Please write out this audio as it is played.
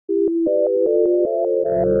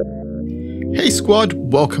Hey squad,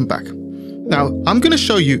 welcome back. Now, I'm going to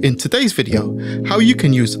show you in today's video how you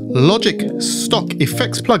can use Logic stock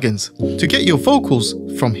effects plugins to get your vocals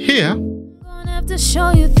from here I'm gonna have to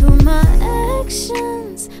show you through my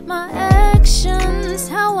actions,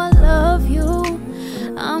 how I love you.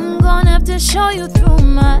 I'm gonna have to show you through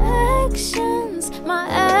my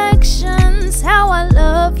actions, how I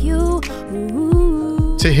love you.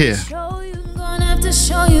 Ooh, to here. I'm gonna have to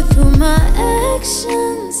show you through my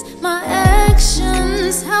actions,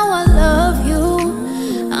 how I love you.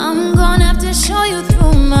 I'm gonna have to show you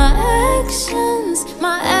through my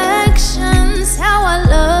actions, how I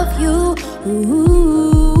love you.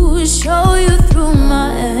 Ooh, show you through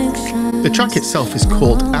my actions. The track itself is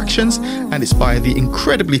called Actions and it's by the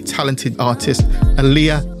incredibly talented artist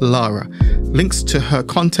Aaliyah Lara. Links to her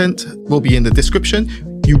content will be in the description.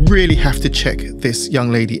 You really have to check this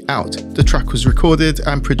young lady out. The track was recorded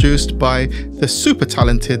and produced by the super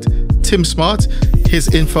talented Tim Smart.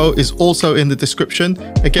 His info is also in the description.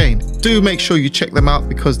 Again, do make sure you check them out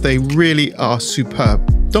because they really are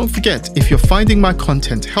superb. Don't forget, if you're finding my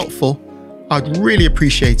content helpful, I'd really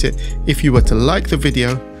appreciate it if you were to like the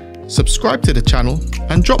video, subscribe to the channel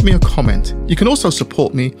and drop me a comment. You can also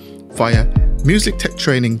support me via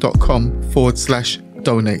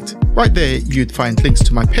musictechdtraining.com/donate. Right there, you'd find links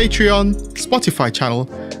to my Patreon, Spotify channel,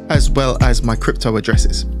 as well as my crypto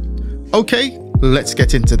addresses. Okay, let's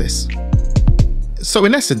get into this. So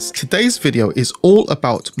in essence, today's video is all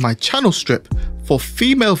about my channel strip for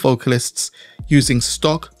female vocalists using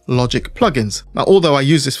stock Logic plugins. Now, although I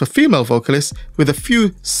use this for female vocalists, with a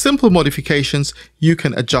few simple modifications, you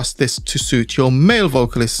can adjust this to suit your male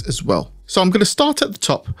vocalists as well. So I'm going to start at the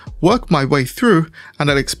top, work my way through, and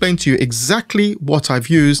I'll explain to you exactly what I've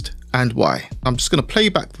used and why. I'm just going to play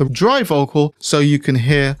back the dry vocal so you can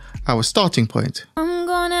hear our starting point. I'm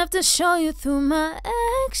gonna have to show you through my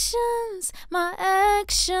actions,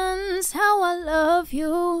 how I love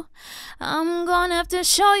you. I'm gonna have to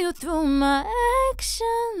show you through my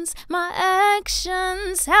actions,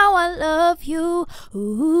 how I love you.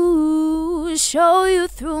 Ooh, show you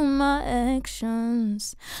through my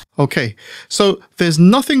actions. Okay, so there's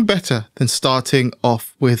nothing better than starting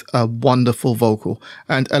off with a wonderful vocal,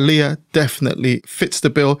 and Aaliyah definitely fits the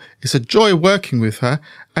bill. It's a joy working with her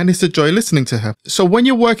and it's a joy listening to her. So when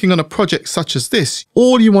you're working on a project such as this,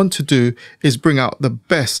 all you want to do is bring out the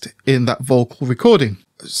best in that vocal recording.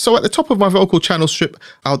 So at the top of my vocal channel strip,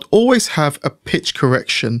 I would always have a pitch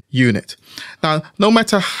correction unit. Now, no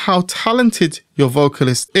matter how talented your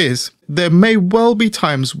vocalist is, there may well be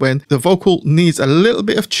times when the vocal needs a little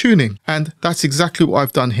bit of tuning, and that's exactly what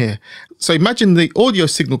I've done here. So imagine the audio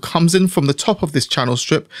signal comes in from the top of this channel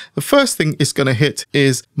strip. The first thing it's going to hit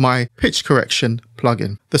is my pitch correction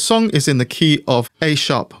plugin. The song is in the key of A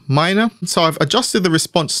sharp minor, so I've adjusted the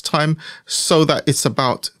response time so that it's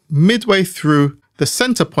about midway through the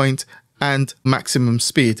center point and maximum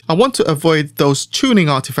speed. I want to avoid those tuning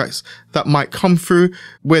artifacts that might come through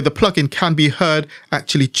where the plugin can be heard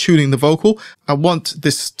actually tuning the vocal. I want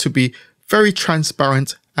this to be very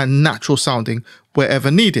transparent and natural sounding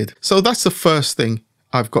wherever needed. So that's the first thing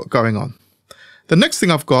I've got going on. The next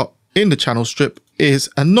thing I've got in the channel strip is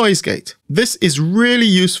a noise gate. This is really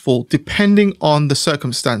useful depending on the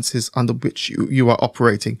circumstances under which you are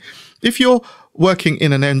operating. If you're working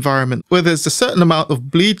in an environment where there's a certain amount of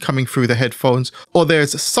bleed coming through the headphones or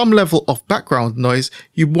there's some level of background noise,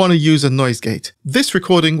 you want to use a noise gate. This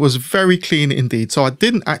recording was very clean indeed, so I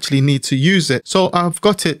didn't actually need to use it, so I've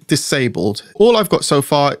got it disabled. All I've got so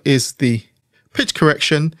far is the pitch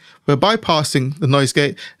correction. We're bypassing the noise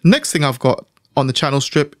gate. Next thing I've got on the channel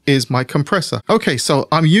strip is my compressor. Okay, so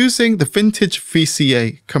I'm using the vintage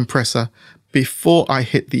VCA compressor before I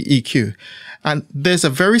hit the EQ. And there's a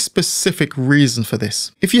very specific reason for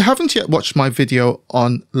this. If you haven't yet watched my video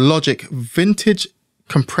on Logic vintage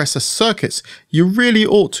compressor circuits, you really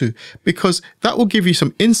ought to, because that will give you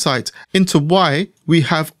some insight into why we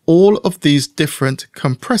have all of these different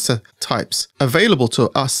compressor types available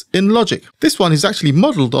to us in Logic. This one is actually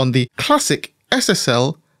modeled on the classic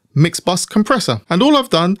SSL mix bus compressor. And all I've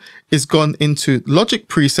done is gone into Logic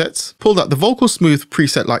presets, pulled out the vocal smooth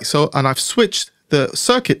preset like so, and I've switched the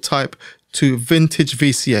circuit type to vintage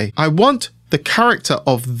VCA. I want the character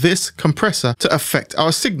of this compressor to affect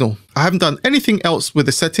our signal. I haven't done anything else with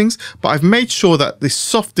the settings, but I've made sure that the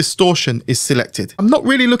soft distortion is selected. I'm not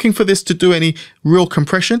really looking for this to do any real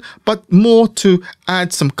compression, but more to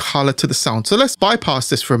add some color to the sound. So let's bypass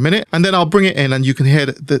this for a minute and then I'll bring it in and you can hear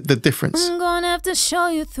the difference. I'm gonna have to show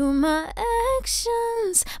you through my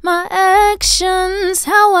actions,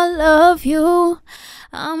 how I love you.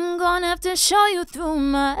 I'm gonna have to show you through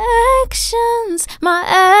my actions,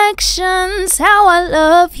 how I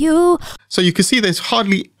love you. So you can see there's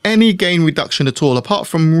hardly any gain reduction at all, apart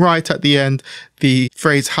from right at the end, the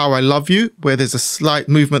phrase how I love you, where there's a slight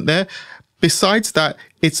movement there. Besides that,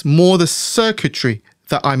 it's more the circuitry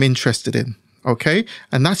that I'm interested in. Okay,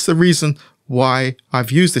 and that's the reason why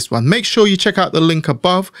I've used this one. Make sure you check out the link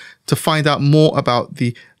above to find out more about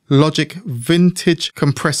the Logic vintage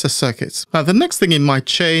compressor circuits. Now, the next thing in my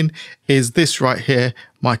chain is this right here,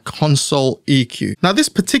 my console EQ. Now, this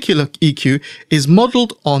particular EQ is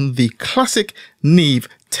modeled on the classic Neve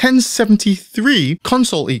 1073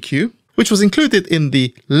 console EQ, which was included in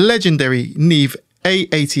the legendary Neve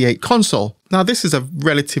A88 console. Now, this is a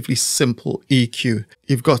relatively simple EQ.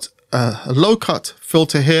 You've got a low cut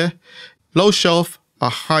filter here, low shelf, a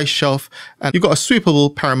high shelf, and you've got a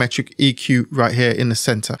sweepable parametric EQ right here in the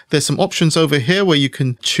center. There's some options over here where you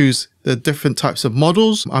can choose the different types of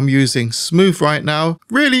models. I'm using smooth right now.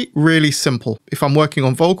 Really simple. If I'm working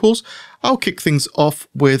on vocals, I'll kick things off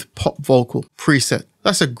with pop vocal preset.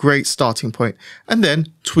 That's a great starting point, and then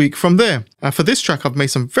tweak from there. And for this track, I've made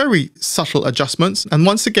some very subtle adjustments. And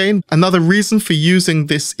once again, another reason for using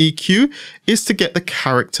this EQ is to get the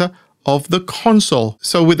character of the console.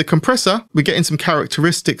 So with the compressor, we're getting some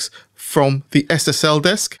characteristics from the SSL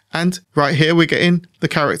desk, and right here we're getting the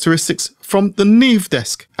characteristics from the Neve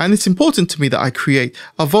desk. And it's important to me that I create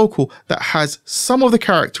a vocal that has some of the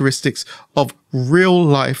characteristics of real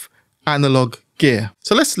life analog gear.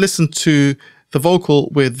 So let's listen to the vocal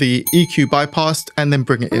with the EQ bypassed and then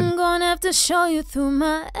bring it in. I'm gonna have to show you through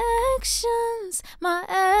my actions,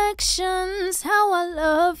 how I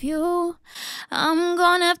love you. I'm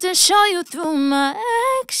gonna have to show you through my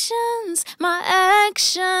actions,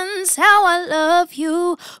 how I love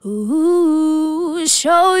you. Ooh,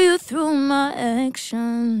 show you through my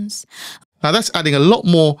actions. Now that's adding a lot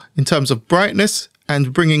more in terms of brightness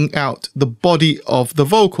and bringing out the body of the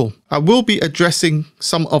vocal. I will be addressing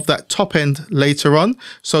some of that top end later on,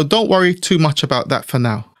 so don't worry too much about that for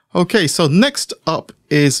now. Okay, so next up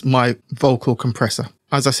is my vocal compressor.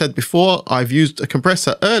 As I said before, I've used a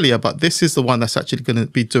compressor earlier, but this is the one that's actually going to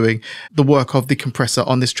be doing the work of the compressor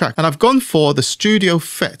on this track. And I've gone for the Studio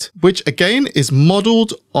FET, which again is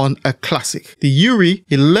modeled on a classic, the Yuri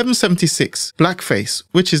 1176 Blackface,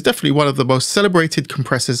 which is definitely one of the most celebrated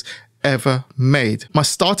compressors ever made. My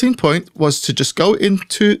starting point was to just go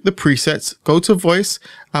into the presets, go to voice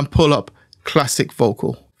and pull up classic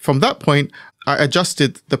vocal. From that point, I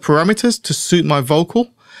adjusted the parameters to suit my vocal,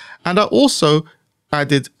 and I also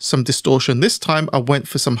added some distortion. This time I went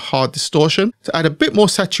for some hard distortion to add a bit more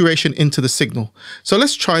saturation into the signal. So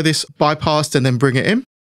let's try this bypassed and then bring it in.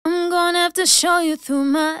 I'm gonna have to show you through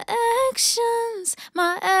my actions,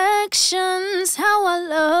 how I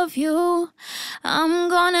love you. I'm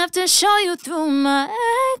gonna have to show you through my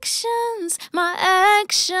actions,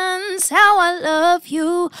 how I love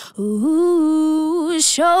you. Ooh,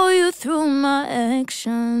 show you through my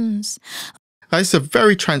actions. Now, it's a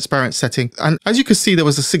very transparent setting, and as you can see, there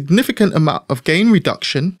was a significant amount of gain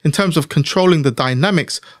reduction in terms of controlling the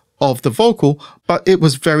dynamics of the vocal, but it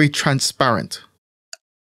was very transparent.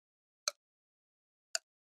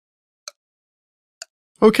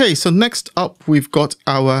 Okay, so next up we've got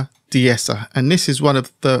our Deesser, and this is one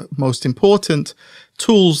of the most important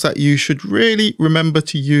tools that you should really remember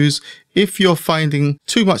to use if you're finding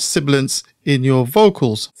too much sibilance in your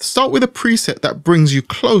vocals. Start with a preset that brings you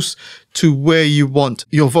close to where you want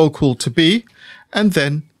your vocal to be, and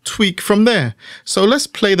then tweak from there. So let's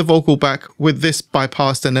play the vocal back with this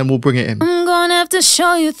bypassed and then we'll bring it in. I'm gonna have to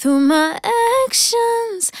show you through my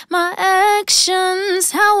actions,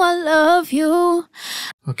 how I love you.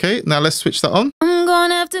 Okay, now let's switch that on. I'm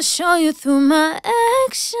gonna have to show you through my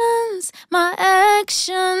actions,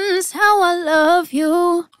 how I love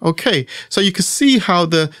you. Okay, so you can see how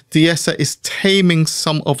the Deesser is taming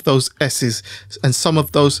some of those S's and some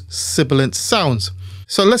of those sibilant sounds.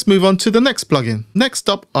 So let's move on to the next plugin. Next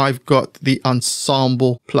up, I've got the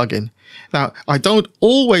Ensemble plugin. Now, I don't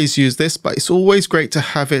always use this, but it's always great to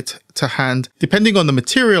have it to hand. Depending on the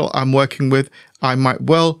material I'm working with, I might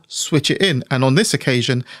well switch it in. And on this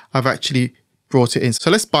occasion, I've actually brought it in.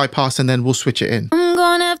 So let's bypass and then we'll switch it in. I'm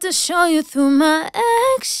gonna have to show you through my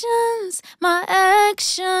actions,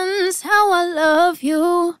 how I love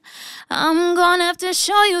you. I'm gonna have to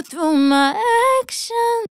show you through my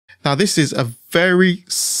actions. Now, this is a very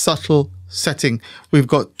subtle setting. We've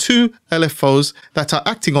got two LFOs that are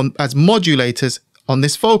acting on as modulators on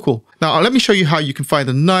this vocal. Now, let me show you how you can find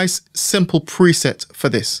a nice, simple preset for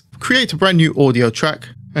this. Create a brand new audio track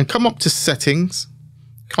and come up to Settings,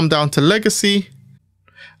 come down to Legacy,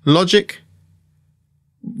 Logic,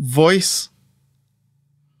 Voice,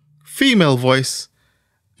 female voice,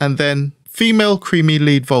 and then female creamy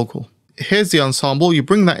lead vocal. Here's the ensemble. You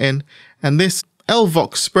bring that in, and this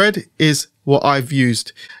LVOX spread is what I've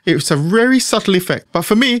used. It's a very subtle effect, but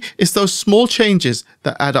for me, it's those small changes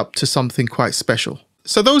that add up to something quite special.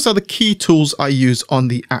 So those are the key tools I use on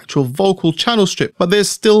the actual vocal channel strip, but there's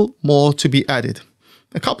still more to be added.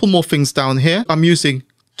 A couple more things down here. I'm using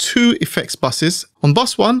 2 effects buses. On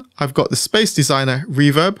bus 1, I've got the Space Designer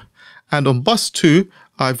reverb, and on bus 2,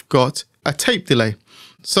 I've got a tape delay.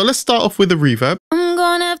 So let's start off with the reverb. I'm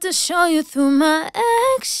gonna have to show you through my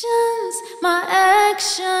actions,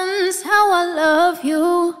 how I love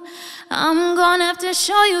you. I'm gonna have to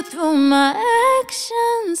show you through my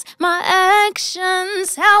actions,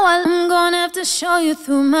 how I'm gonna have to show you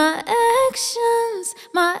through my actions,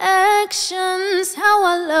 how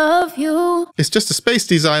I love you. It's just a Space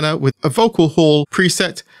Designer with a vocal hall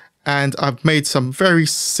preset, and I've made some very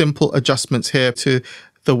simple adjustments here to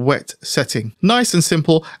the wet setting. Nice and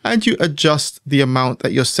simple, and you adjust the amount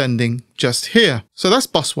that you're sending just here. So that's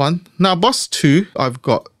bus 1. Now bus 2, I've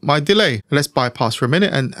got my delay. Let's bypass for a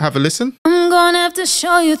minute and have a listen. I'm gonna have to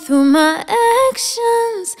show you through my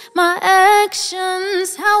actions,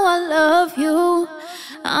 how I love you.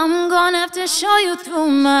 I'm gonna have to show you through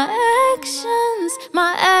my actions,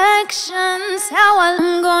 how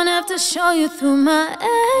I'm gonna have to show you through my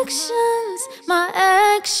actions,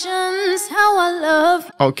 how I love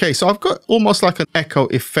you. Okay, so I've got almost like an echo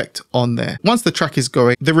effect on there. Once the track is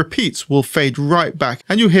going, the repeats will fade right back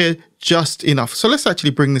and you hear just enough. So let's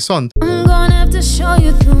actually bring this on. I'm gonna have to show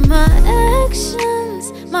you through my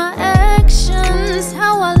actions,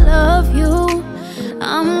 how I love you.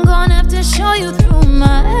 I'm gonna have to show you through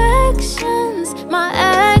my actions.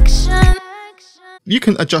 You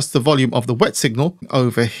can adjust the volume of the wet signal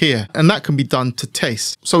over here, and that can be done to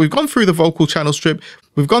taste. So we've gone through the vocal channel strip,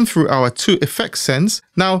 we've gone through our 2 effect sends.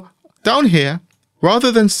 Now down here,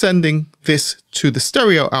 rather than sending this to the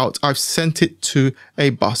stereo out, I've sent it to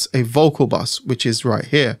a bus, a vocal bus, which is right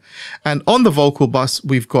here. And on the vocal bus,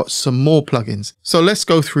 we've got some more plugins. So let's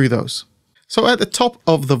go through those. So at the top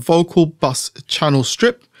of the vocal bus channel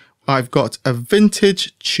strip, I've got a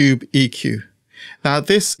vintage tube EQ. Now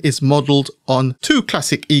this is modeled on 2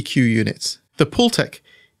 classic EQ units, the Pultec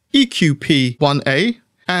EQP1A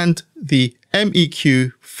and the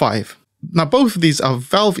MEQ5. Now both of these are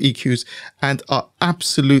valve EQs and are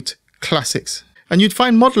absolute classics. And you'd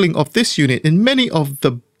find modeling of this unit in many of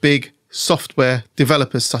the big software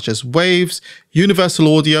developers such as Waves, Universal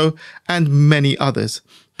Audio, and many others.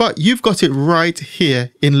 But you've got it right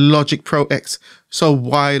here in Logic Pro X, so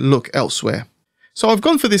why look elsewhere? So I've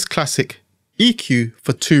gone for this classic EQ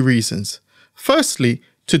for 2 reasons. Firstly,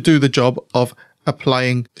 to do the job of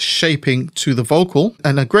applying shaping to the vocal,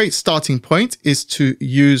 and a great starting point is to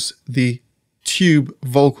use the tube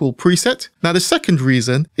vocal preset. Now the second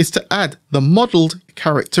reason is to add the modeled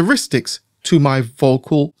characteristics to my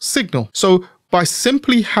vocal signal. So by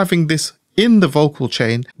simply having this in the vocal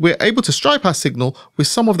chain, we're able to stripe our signal with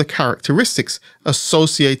some of the characteristics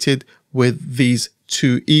associated with these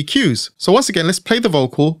 2 EQs. So once again, let's play the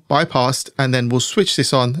vocal bypassed, and then we'll switch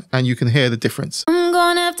this on and you can hear the difference. I'm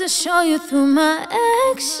gonna have to show you through my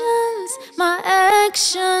actions,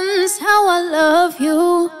 how I love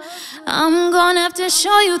you. I'm gonna have to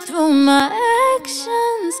show you through my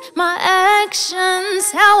actions,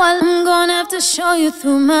 how I'm gonna have to show you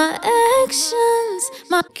through my actions.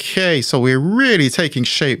 Okay, so we're really taking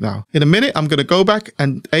shape now. In a minute, I'm gonna go back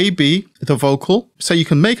and A/B the vocal so you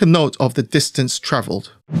can make a note of the distance traveled.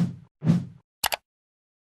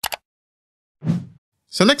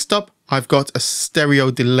 So next up, I've got a stereo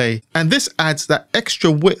delay, and this adds that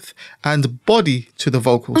extra width and body to the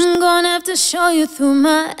vocals. I'm gonna have to show you through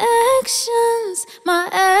my actions,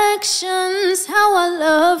 how I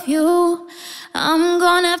love you. I'm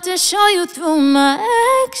gonna have to show you through my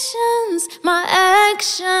actions,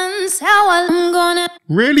 how I'm gonna...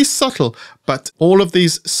 Really subtle, but all of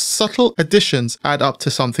these subtle additions add up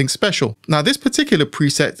to something special. Now this particular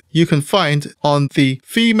preset you can find on the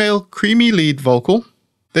female creamy lead vocal.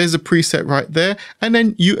 There's a preset right there, and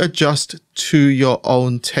then you adjust to your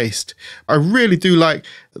own taste. I really do like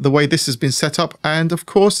the way this has been set up, and of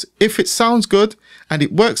course, if it sounds good and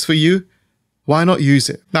it works for you, why not use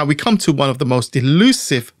it? Now we come to one of the most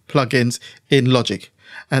elusive plugins in Logic,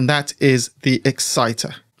 and that is the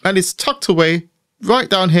Exciter. And it's tucked away right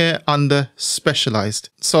down here under Specialized.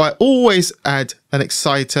 So I always add an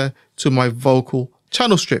Exciter to my vocal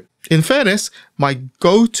channel strip. In fairness, my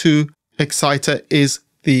go-to Exciter is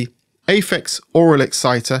the Aphex Aural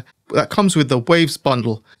Exciter that comes with the Waves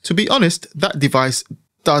bundle. To be honest, that device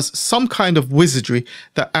does some kind of wizardry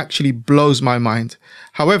that actually blows my mind.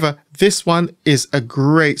 However, this one is a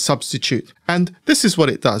great substitute, and this is what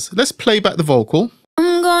it does. Let's play back the vocal.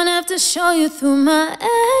 I'm gonna have to show you through my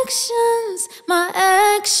actions,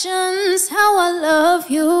 how I love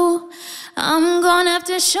you. I'm gonna have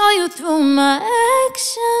to show you through my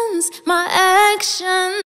actions.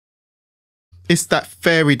 It's that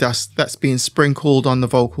fairy dust that's being sprinkled on the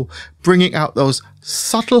vocal, bringing out those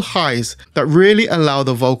subtle highs that really allow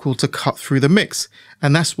the vocal to cut through the mix.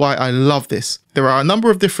 And that's why I love this. There are a number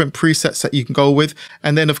of different presets that you can go with.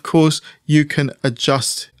 And then of course you can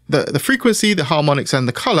adjust the frequency, the harmonics and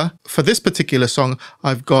the color. For this particular song,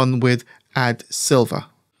 I've gone with Add Silver.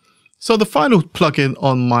 So the final plugin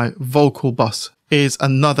on my vocal bus is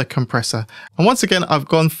another compressor. And once again, I've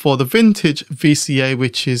gone for the vintage VCA,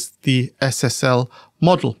 which is the SSL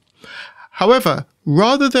model. However,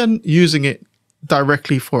 rather than using it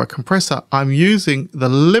directly for a compressor, I'm using the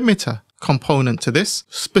limiter component to this,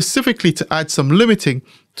 specifically to add some limiting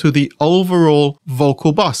to the overall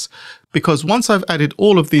vocal bus. Because once I've added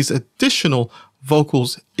all of these additional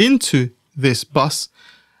vocals into this bus,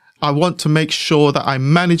 I want to make sure that I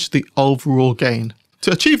manage the overall gain.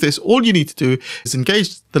 To achieve this, all you need to do is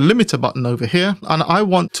engage the limiter button over here, and I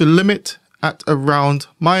want to limit at around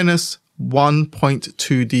minus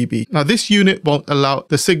 1.2 dB. Now this unit won't allow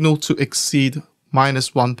the signal to exceed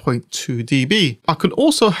minus 1.2 dB. I could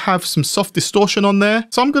also have some soft distortion on there.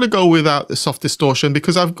 So I'm going to go without the soft distortion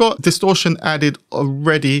because I've got distortion added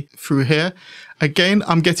already through here. Again,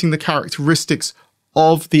 I'm getting the characteristics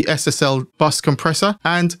of the SSL bus compressor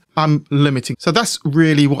and I'm limiting. So that's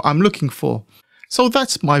really what I'm looking for. So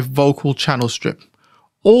that's my vocal channel strip.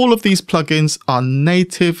 All of these plugins are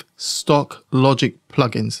native stock Logic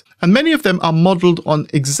plugins, and many of them are modeled on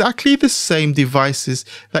exactly the same devices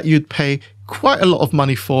that you'd pay quite a lot of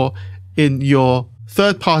money for in your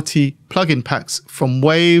third-party plugin packs from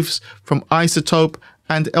Waves, from Isotope,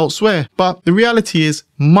 and elsewhere. But the reality is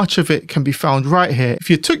much of it can be found right here. If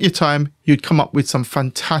you took your time, you'd come up with some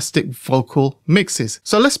fantastic vocal mixes.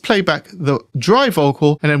 So let's play back the dry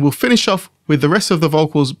vocal and then we'll finish off with the rest of the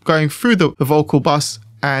vocals going through the vocal bus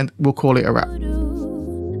and we'll call it a wrap.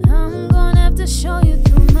 I'm gonna have to show you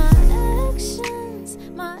through my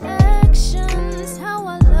actions, how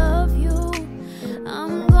I love you.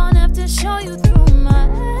 I'm gonna have to show you through my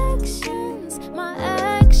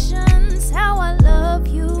actions, how I love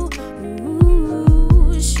you.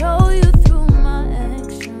 Ooh, show you through my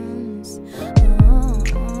actions.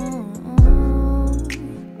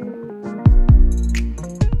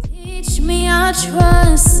 Teach me I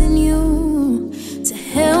trust in you to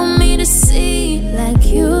help me to see like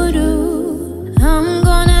you do. I'm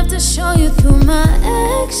gonna have to show you through my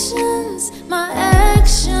actions,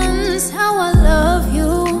 how I love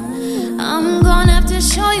you. I'm gonna have to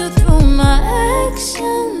show you through my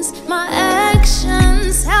actions,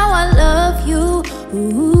 how I love you.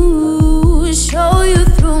 Ooh, show you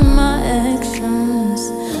through my actions.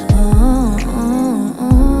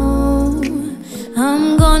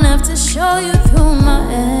 I'm gonna have to show you through my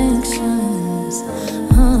actions.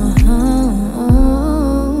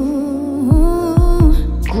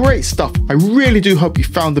 Great stuff. I really do hope you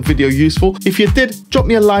found the video useful. If you did, drop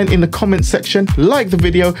me a line in the comment section, like the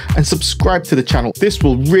video and subscribe to the channel. This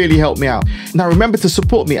will really help me out. Now remember to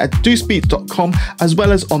support me at deucebeats.com as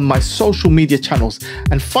well as on my social media channels.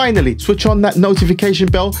 And finally, switch on that notification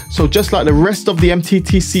bell so just like the rest of the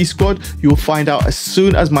MTTC squad, you will find out as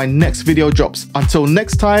soon as my next video drops. Until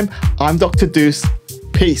next time, I'm Dr. Deuce.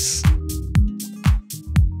 Peace.